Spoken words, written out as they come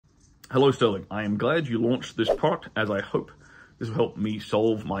Hello Sterling, I am glad you launched this product as I hope this will help me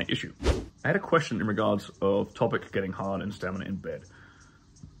solve my issue. I had a question in regards of topic getting hard and stamina in bed.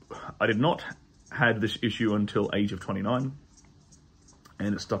 I did not have this issue until age of 29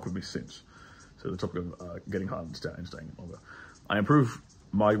 and it stuck with me since. So the topic of getting hard and staying longer. I improve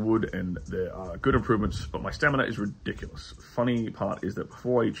my wood and there are good improvements, but my stamina is ridiculous. Funny part is that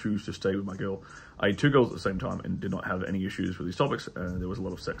before I choose to stay with my girl, I had 2 girls at the same time and did not have any issues with these topics, and there was a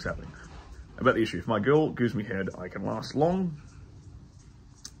lot of sex happening. About the issue, if my girl gives me head, I can last long,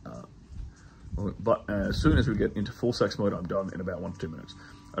 but as soon as we get into full sex mode, I'm done in about 1 to 2 minutes.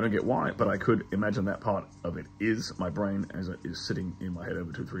 I don't get why, but I could imagine that part of it is my brain as it is sitting in my head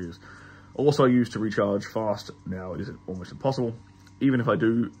over 2 to 3 years. Also, I used to recharge fast. Now it is almost impossible. Even if I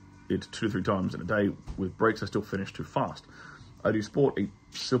do it 2 to 3 times in a day with breaks, I still finish too fast. I do sport, eat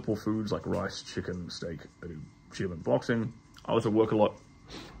simple foods like rice, chicken, steak. I do gym and boxing. I also work a lot.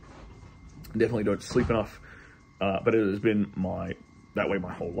 Definitely don't sleep enough, but it has been that way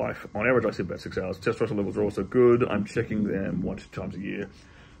my whole life. On average, I sleep about 6 hours. Testosterone levels are also good. I'm checking them 1 to 2 times a year.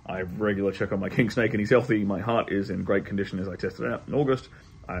 I have regular check on my king snake and he's healthy. My heart is in great condition as I tested out in August.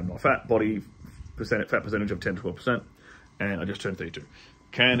 I'm not fat, fat percentage of 10 to 12%, and I just turned 32.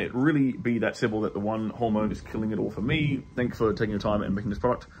 Can it really be that simple that the one hormone is killing it all for me? Thanks for taking your time and making this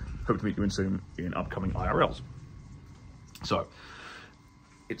product. Hope to meet you soon in upcoming IRLs. So,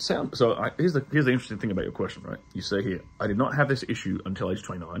 here's the interesting thing about your question, right? You say here, I did not have this issue until age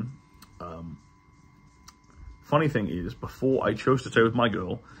 29. Funny thing is, before I chose to stay with my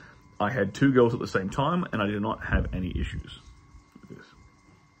girl, I had 2 girls at the same time, and I did not have any issues with this.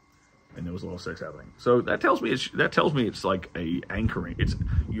 And there was a lot of sex happening. So that tells me it's like a anchoring. If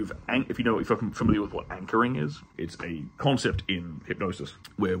you're familiar with what anchoring is, it's a concept in hypnosis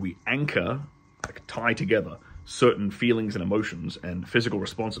where we anchor, like tie together certain feelings and emotions and physical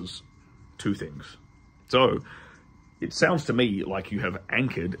responses to things. So it sounds to me like you have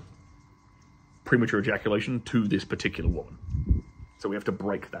anchored premature ejaculation to this particular woman. So we have to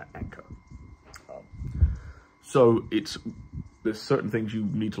break that anchor. There's certain things you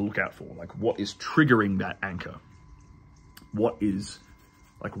need to look out for, like what is triggering that anchor. What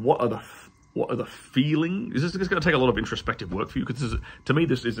are the feelings? This is going to take a lot of introspective work for you, because to me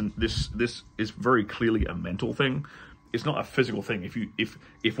this is very clearly a mental thing. It's not a physical thing.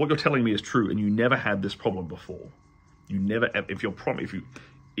 If what you're telling me is true and you never had this problem before,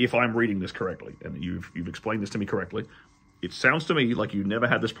 if I'm reading this correctly and you've explained this to me correctly, it sounds to me like you never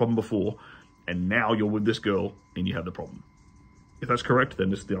had this problem before, and now you're with this girl and you have the problem. If that's correct,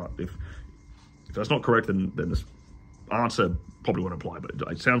 then if that's not correct, then this answer probably won't apply. But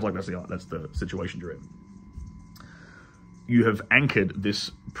it sounds like that's the situation you're in. You have anchored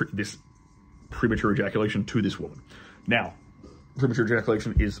this premature ejaculation to this woman. Now, premature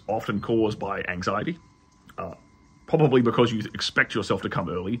ejaculation is often caused by anxiety, probably because you expect yourself to come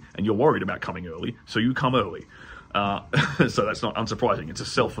early and you're worried about coming early, so you come early. So that's not unsurprising. It's a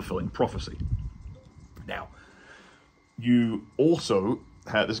self-fulfilling prophecy. Now, you also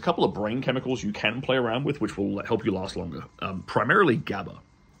there's a couple of brain chemicals you can play around with, which will help you last longer. Primarily GABA,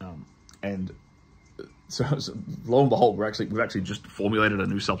 and so lo and behold, we've actually just formulated a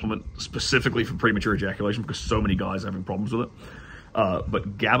new supplement specifically for premature ejaculation because so many guys are having problems with it.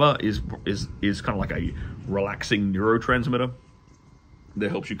 But GABA is kind of like a relaxing neurotransmitter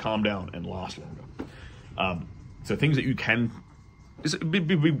that helps you calm down and last longer. So things that you can. This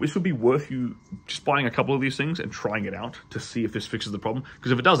would be worth you just buying a couple of these things and trying it out to see if this fixes the problem.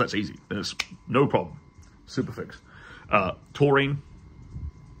 Because if it does, that's easy. Then it's no problem. Super fix. Taurine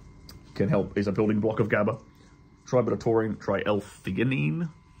can help, is a building block of GABA. Try a bit of taurine. Try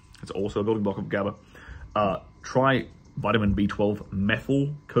l-theanine. It's also a building block of GABA. Try vitamin B12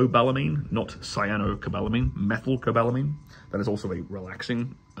 methylcobalamin, not cyanocobalamin, methylcobalamin. That is also a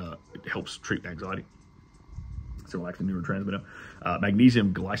relaxing. It helps treat anxiety. It's a relaxing neurotransmitter.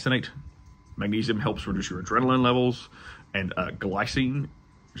 Magnesium glycinate. Magnesium helps reduce your adrenaline levels. And glycine,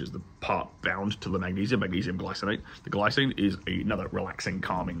 which is the part bound to the magnesium glycinate. The glycine is another relaxing,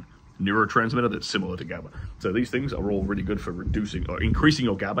 calming neurotransmitter that's similar to GABA. So these things are all really good for reducing or increasing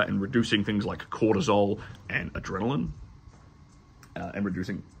your GABA and reducing things like cortisol and adrenaline, and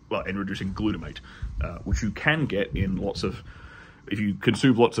reducing glutamate, which you can get in lots of. If you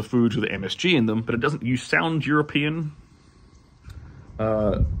consume lots of foods with MSG in them, but it doesn't. You sound European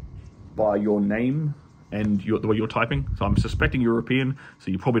by your name and the way you're typing. So I'm suspecting European.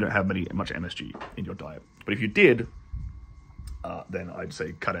 So you probably don't have much MSG in your diet. But if you did, then I'd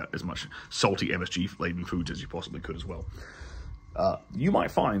say cut out as much salty MSG-laden foods as you possibly could as well. You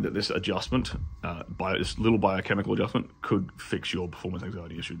might find that this adjustment, this little biochemical adjustment, could fix your performance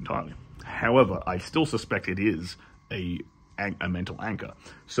anxiety issue entirely. However, I still suspect it is a mental anchor.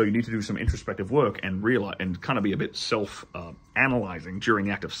 So you need to do some introspective work and realize, and kind of be a bit self-analyzing during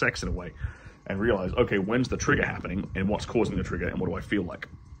the act of sex in a way, and realize, okay, when's the trigger happening, and what's causing the trigger, and what do I feel like?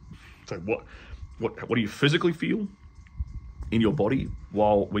 So what do you physically feel in your body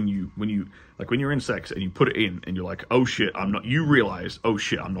when you're in sex and you put it in and you're like, oh shit, you realize, oh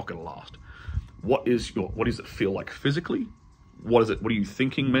shit, I'm not gonna last. What does it feel like physically? What are you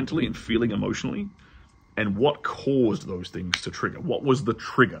thinking mentally and feeling emotionally? And what caused those things to trigger? What was the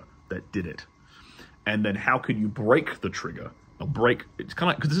trigger that did it? And then how can you break the trigger? It's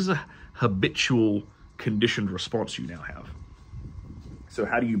kind of, because this is a habitual conditioned response you now have. So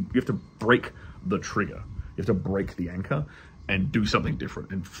you have to break the trigger. You have to break the anchor and do something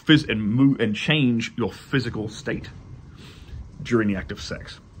different and move and change your physical state during the act of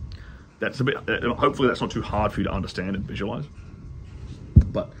sex. That's a bit, hopefully that's not too hard for you to understand and visualize.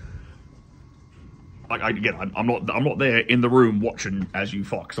 But again, I'm not there in the room watching as you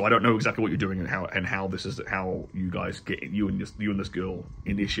fuck, so I don't know exactly what you're doing and how this is how you guys get you and this girl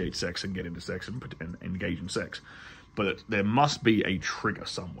initiate sex and get into sex and engage in sex. But there must be a trigger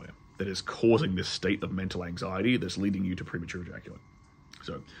somewhere that is causing this state of mental anxiety that's leading you to premature ejaculate.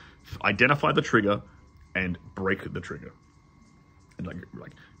 So identify the trigger and break the trigger, and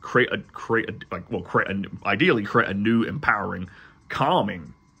ideally create a new, empowering,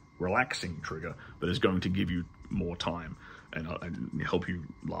 calming, relaxing trigger that is going to give you more time and help you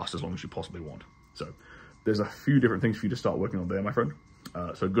last as long as you possibly want. So there's a few different things for you to start working on there, my friend.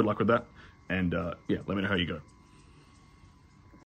 So good luck with that, and yeah, let me know how you go.